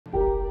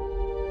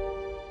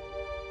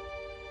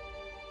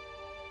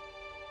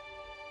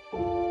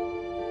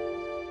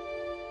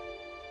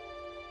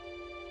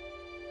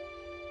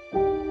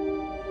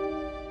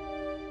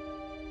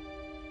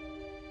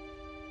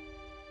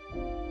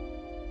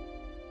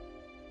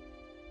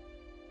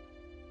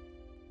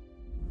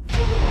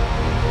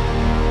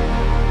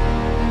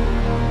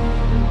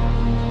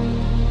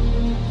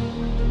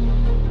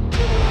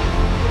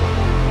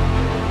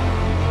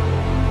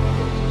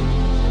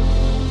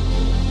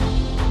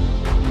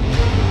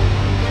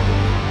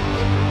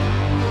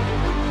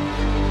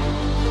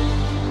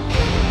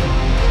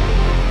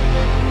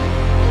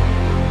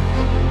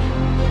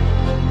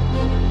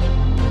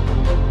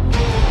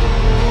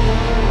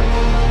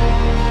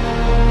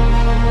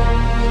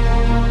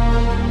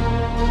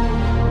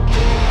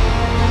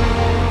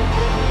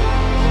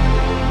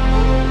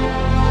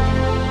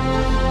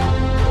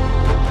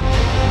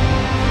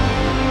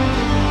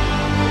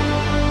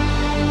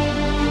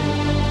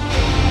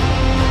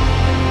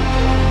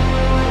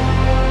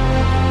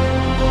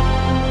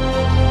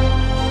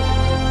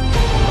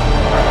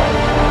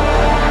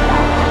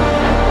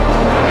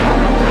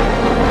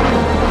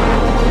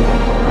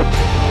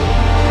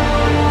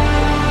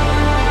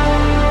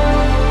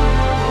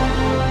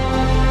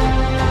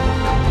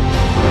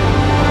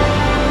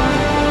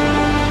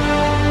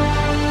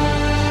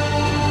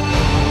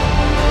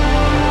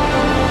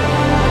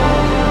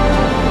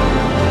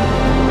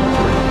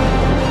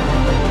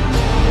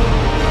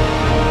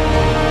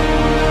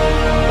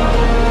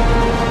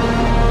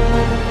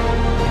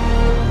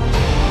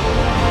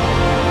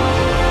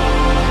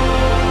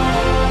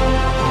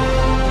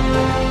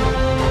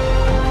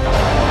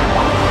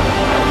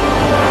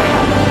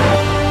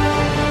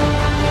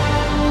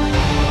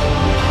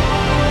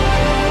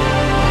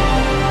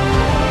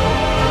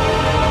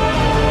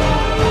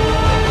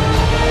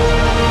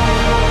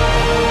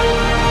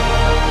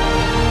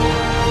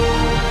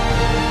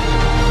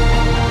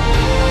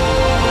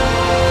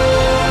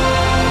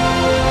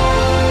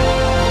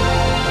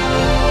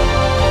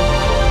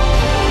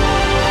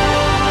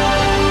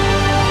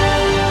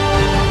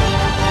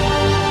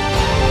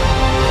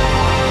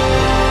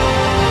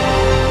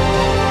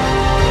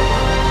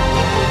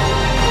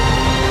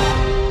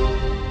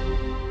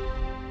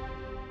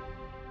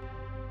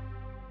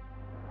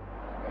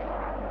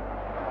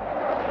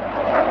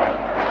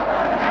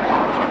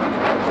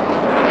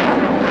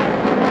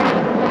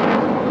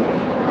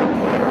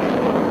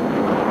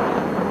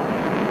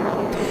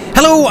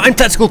I'm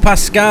Tactical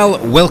Pascal,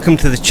 welcome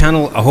to the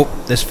channel. I hope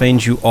this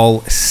finds you all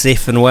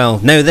safe and well.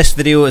 Now this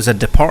video is a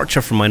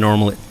departure from my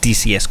normal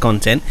DCS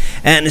content,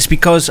 and it's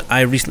because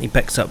I recently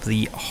picked up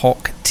the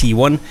Hawk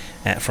T1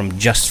 from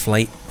Just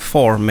Flight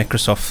for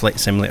Microsoft Flight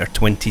Simulator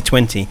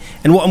 2020.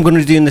 And what I'm going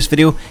to do in this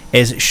video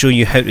is show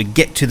you how to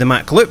get to the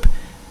Mach Loop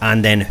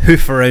and then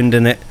hoof around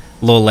in it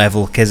low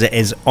level, because it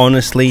is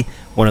honestly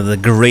one of the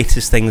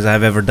greatest things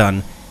I've ever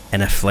done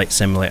in a flight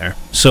simulator.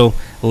 So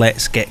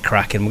let's get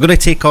cracking. We're going to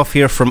take off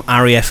here from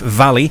RAF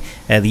Valley.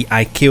 The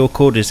ICAO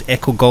code is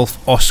Echo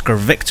Golf Oscar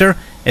Victor.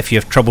 If you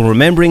have trouble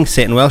remembering,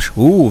 say it in Welsh.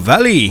 Ooh,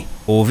 Valley,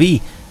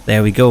 OV.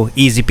 There we go,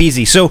 easy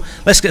peasy. So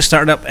let's get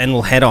started up and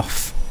we'll head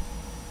off.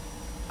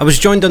 I was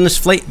joined on this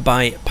flight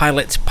by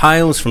Pilot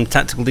Pyles from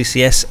Tactical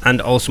DCS and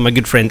also my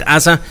good friend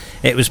Azza.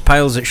 It was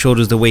Pyles that showed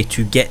us the way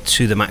to get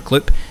to the Mach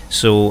Loop,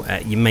 so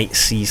you might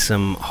see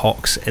some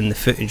Hawks in the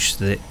footage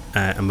that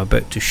I'm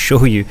about to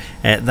show you.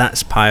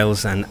 That's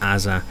Pyles and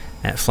Azza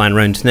flying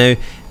around. Now,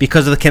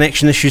 because of the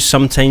connection issues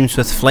sometimes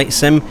with Flight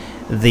Sim,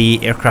 the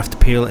aircraft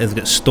appear either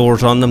get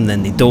stores on them,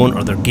 then they don't,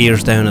 or their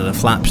gears down or the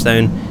flaps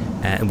down.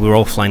 We were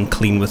all flying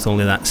clean with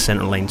only that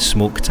centerline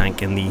smoke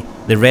tank in the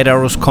Red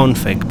Arrows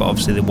config, but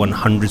obviously the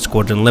 100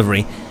 Squadron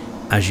livery,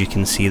 as you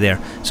can see there.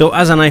 So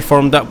as and I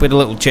formed up, we had a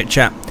little chit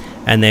chat,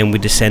 and then we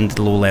descended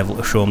low level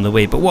to show him the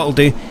way. But what I'll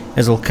do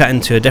is I'll cut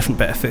into a different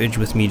bit of footage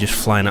with me just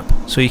flying up,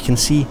 so you can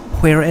see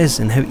where it is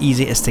and how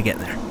easy it is to get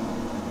there.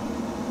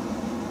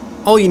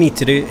 All you need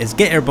to do is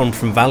get airborne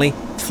from Valley,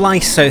 fly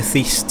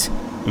southeast,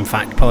 in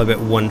fact probably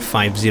about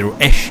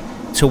 150-ish,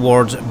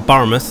 towards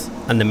Barmouth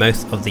and the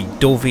mouth of the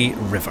Dovey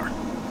River.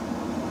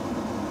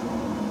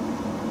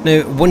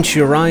 Now once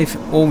you arrive,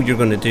 all you're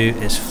going to do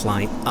is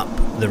fly up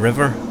the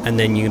river, and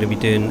then you're going to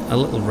be doing a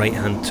little right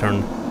hand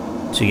turn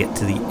to get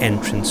to the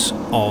entrance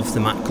of the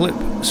Mach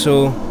Loop.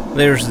 So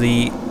there's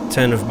the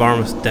town of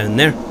Barmouth down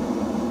there.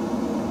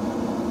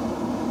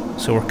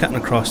 So we're cutting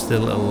across the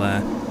little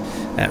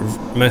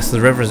mouth of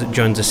the river as it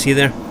joins the sea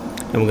there,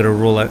 and we're going to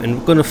roll out and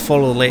we're going to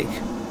follow the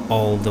lake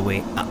all the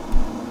way up.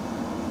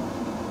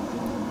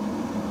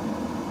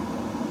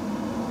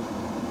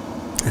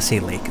 I say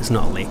lake, it's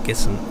not a lake,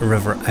 it's a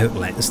river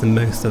outlet, it's the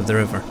mouth of the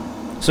river.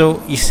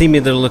 So you see me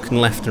there looking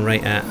left and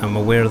right. I'm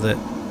aware that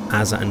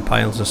Azza and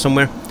Pyles are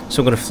somewhere,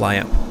 so I'm going to fly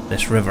up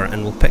this river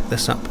and we'll pick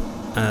this up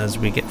as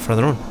we get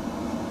further on.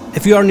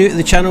 If you are new to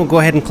the channel, go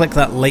ahead and click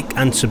that like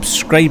and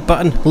subscribe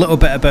button. A little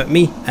bit about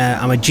me,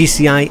 I'm a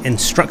GCI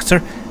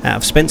instructor.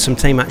 I've spent some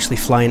time actually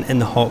flying in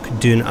the Hawk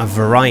doing a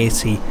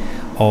variety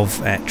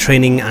of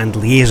training and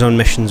liaison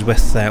missions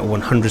with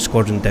 100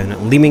 Squadron down at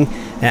Leeming,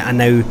 and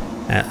now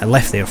I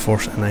left the Air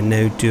Force and I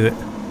now do it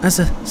as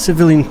a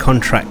civilian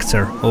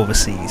contractor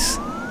overseas.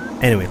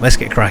 Anyway, let's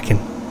get cracking.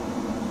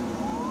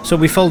 So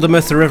we followed the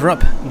mouth of the river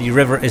up. The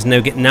river is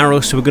now getting narrow,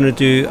 so we're going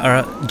to do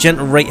a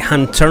gentle right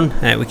hand turn.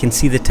 We can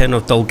see the town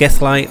of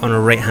Dolgethly on our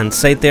right hand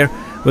side there.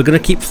 We're going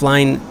to keep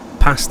flying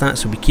past that,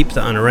 so we keep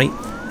that on our right,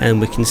 and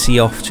we can see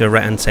off to our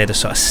right hand side a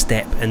sort of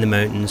step in the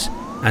mountains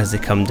as they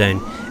come down.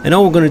 And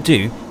all we're going to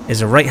do is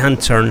a right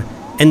hand turn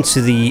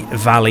into the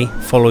valley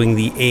following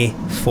the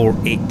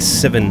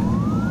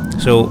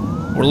A487. So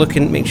we're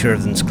looking, make sure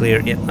everything's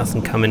clear. Yep,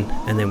 nothing coming.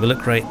 And then we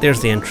look right,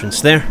 there's the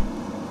entrance there.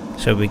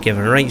 So we give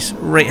a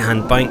right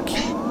hand bank,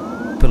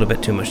 put a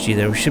bit too much G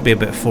there. We should be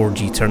about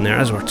 4G turn there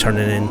as we're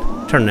turning in,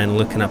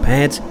 looking up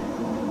ahead.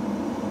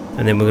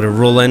 And then we're going to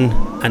roll in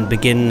and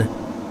begin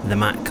the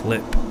Mach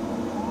Loop.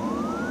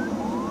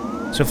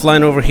 So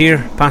flying over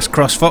here, past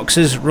Cross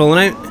Foxes,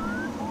 rolling out,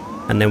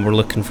 and then we're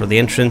looking for the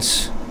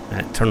entrance.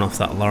 Turn off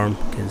that alarm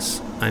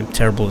because I'm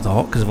terrible with the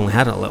Hawk because I've only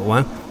had it a little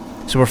while.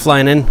 So we're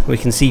flying in, we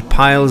can see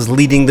Pyles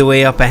leading the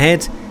way up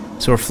ahead,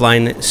 so we're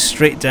flying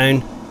straight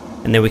down,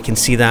 and then we can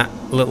see that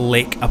little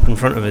lake up in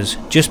front of us.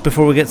 Just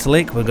before we get to the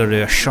lake, we're going to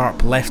do a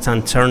sharp left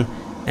hand turn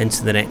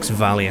into the next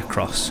valley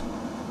across.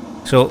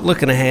 So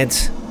looking ahead,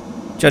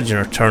 judging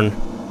our turn,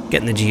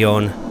 getting the G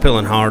on,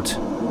 pulling hard,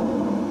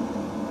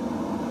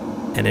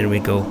 and then we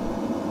go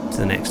to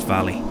the next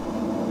valley.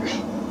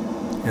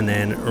 And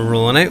then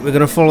rolling out, we're going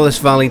to follow this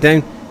valley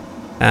down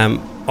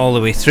all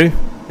the way through.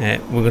 We're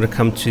going to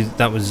come to,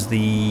 that was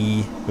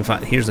the, in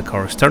fact here's the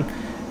chorus turn.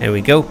 There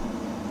we go,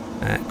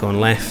 going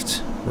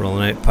left,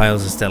 rolling out.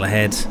 Pyles is still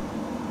ahead,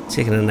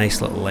 taking a nice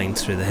little line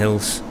through the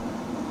hills,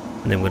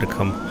 and then we're going to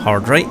come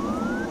hard right,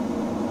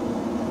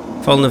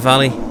 following the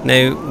valley.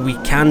 Now we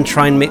can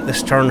try and make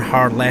this turn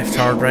hard left,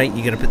 hard right.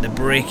 You got to put the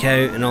brake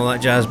out and all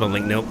that jazz, but I'm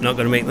like, nope, not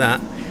going to make that.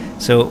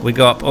 So we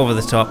go up over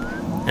the top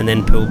and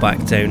then pull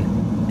back down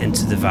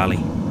into the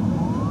valley.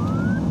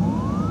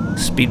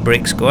 Speed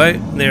brakes go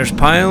out. There's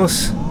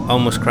Pyles,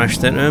 almost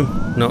crashed into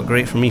him. Not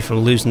great for me for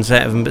losing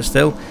sight of him, but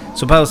still.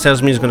 So Pyles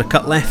tells me he's going to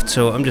cut left,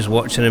 so I'm just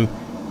watching him,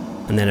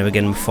 and then I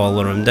begin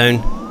following him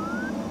down.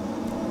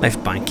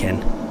 Left bank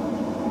in.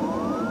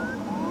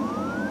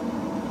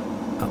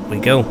 Up we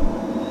go.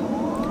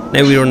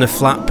 Now we're on the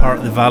flat part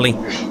of the valley.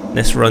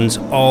 This runs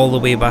all the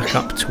way back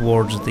up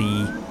towards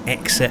the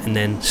exit and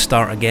then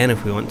start again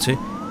if we want to.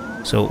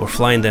 So we're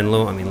flying down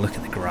low. I mean, look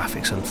at the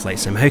graphics on Flight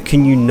Sim. How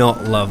can you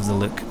not love the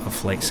look of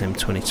Flight Sim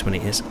 2020?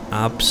 It's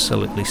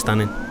absolutely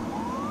stunning.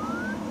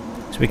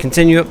 So we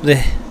continue up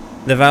the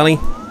valley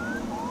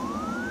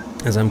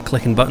as I'm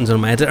clicking buttons on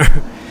my editor.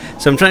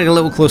 So I'm trying to get a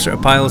little closer to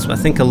Pyles, but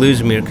I think I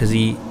lose him here because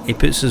he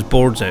puts his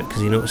boards out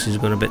because he notices he's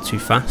going a bit too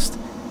fast.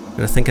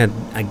 And I think I,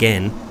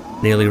 again,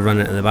 nearly run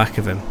into the back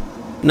of him.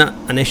 Not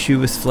an issue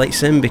with Flight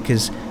Sim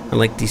because,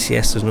 unlike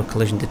DCS, there's no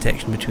collision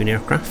detection between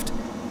aircraft.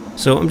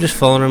 So I'm just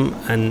following him,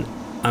 and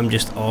I'm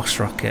just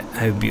awestruck at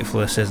how beautiful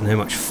this is and how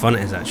much fun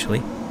it is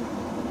actually.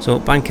 So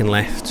banking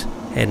left,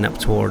 heading up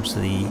towards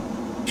the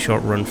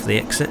short run for the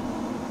exit.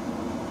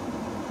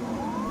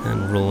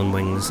 And rolling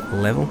wings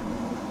level.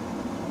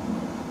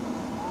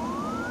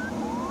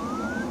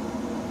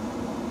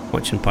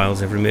 Watching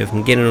Pyles every move.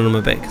 I'm getting on him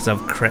a bit because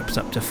I've crept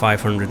up to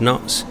 500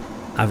 knots.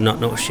 I've not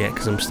noticed yet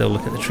because I'm still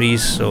looking at the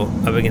trees, so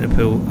I begin to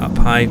pull up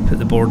high, put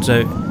the boards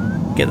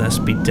out, get that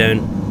speed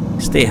down,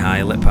 stay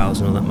high, let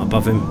Pyles know that I'm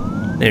above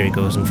him. There he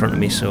goes in front of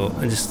me, so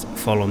I just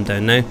follow him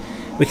down now.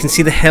 We can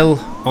see the hill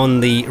on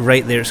the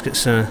right there. It's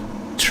got a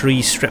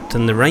tree stripped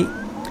on the right,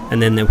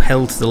 and then the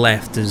hill to the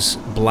left is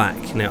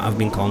black. Now I've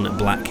been calling it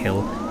Black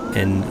Hill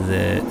in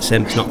the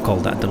sim. It's not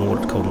called that, I don't know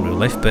what it's called in real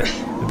life, but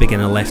we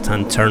begin a left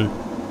hand turn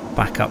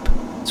back up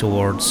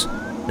towards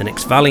the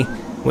next valley,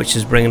 which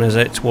is bringing us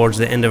out towards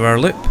the end of our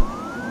loop.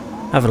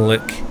 Having a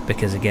look,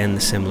 because again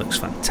the sim looks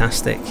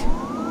fantastic.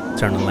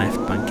 Turning left,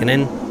 banking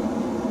in,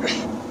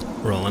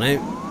 rolling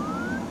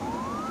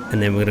out,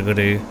 and then we're going to go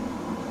do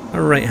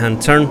a right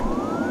hand turn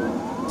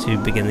to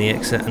begin the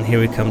exit, and here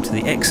we come to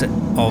the exit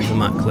of the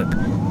Mach Loop.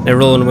 Now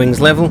rolling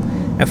wings level.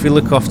 If we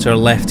look off to our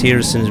left here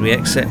as soon as we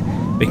exit,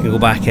 we can go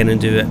back in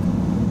and do it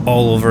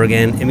all over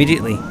again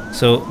immediately.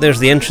 So there's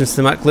the entrance to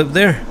the Mach Loop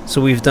there. So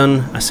we've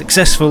done a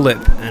successful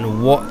loop,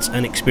 and what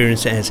an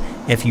experience it is.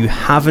 If you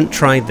haven't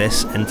tried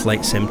this in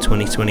Flight Sim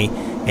 2020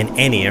 in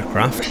any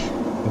aircraft,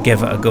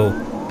 give it a go.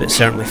 But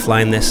certainly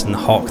flying this in the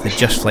Hawk, the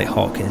Just Flight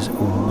Hawk, is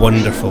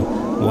wonderful.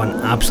 One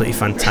absolutely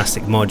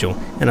fantastic module,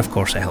 and of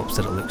course it helps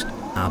that it looks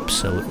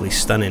absolutely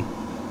stunning.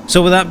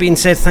 So with that being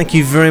said, thank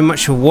you very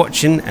much for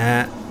watching.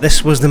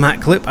 This was the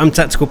Mach Loop. I'm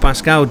Tactical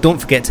Pascal. Don't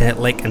forget to hit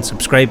like and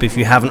subscribe if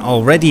you haven't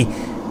already,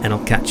 and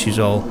I'll catch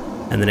you all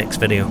in the next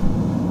video.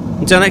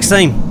 Until next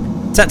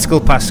time, Tactical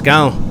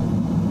Pascal,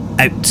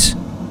 out.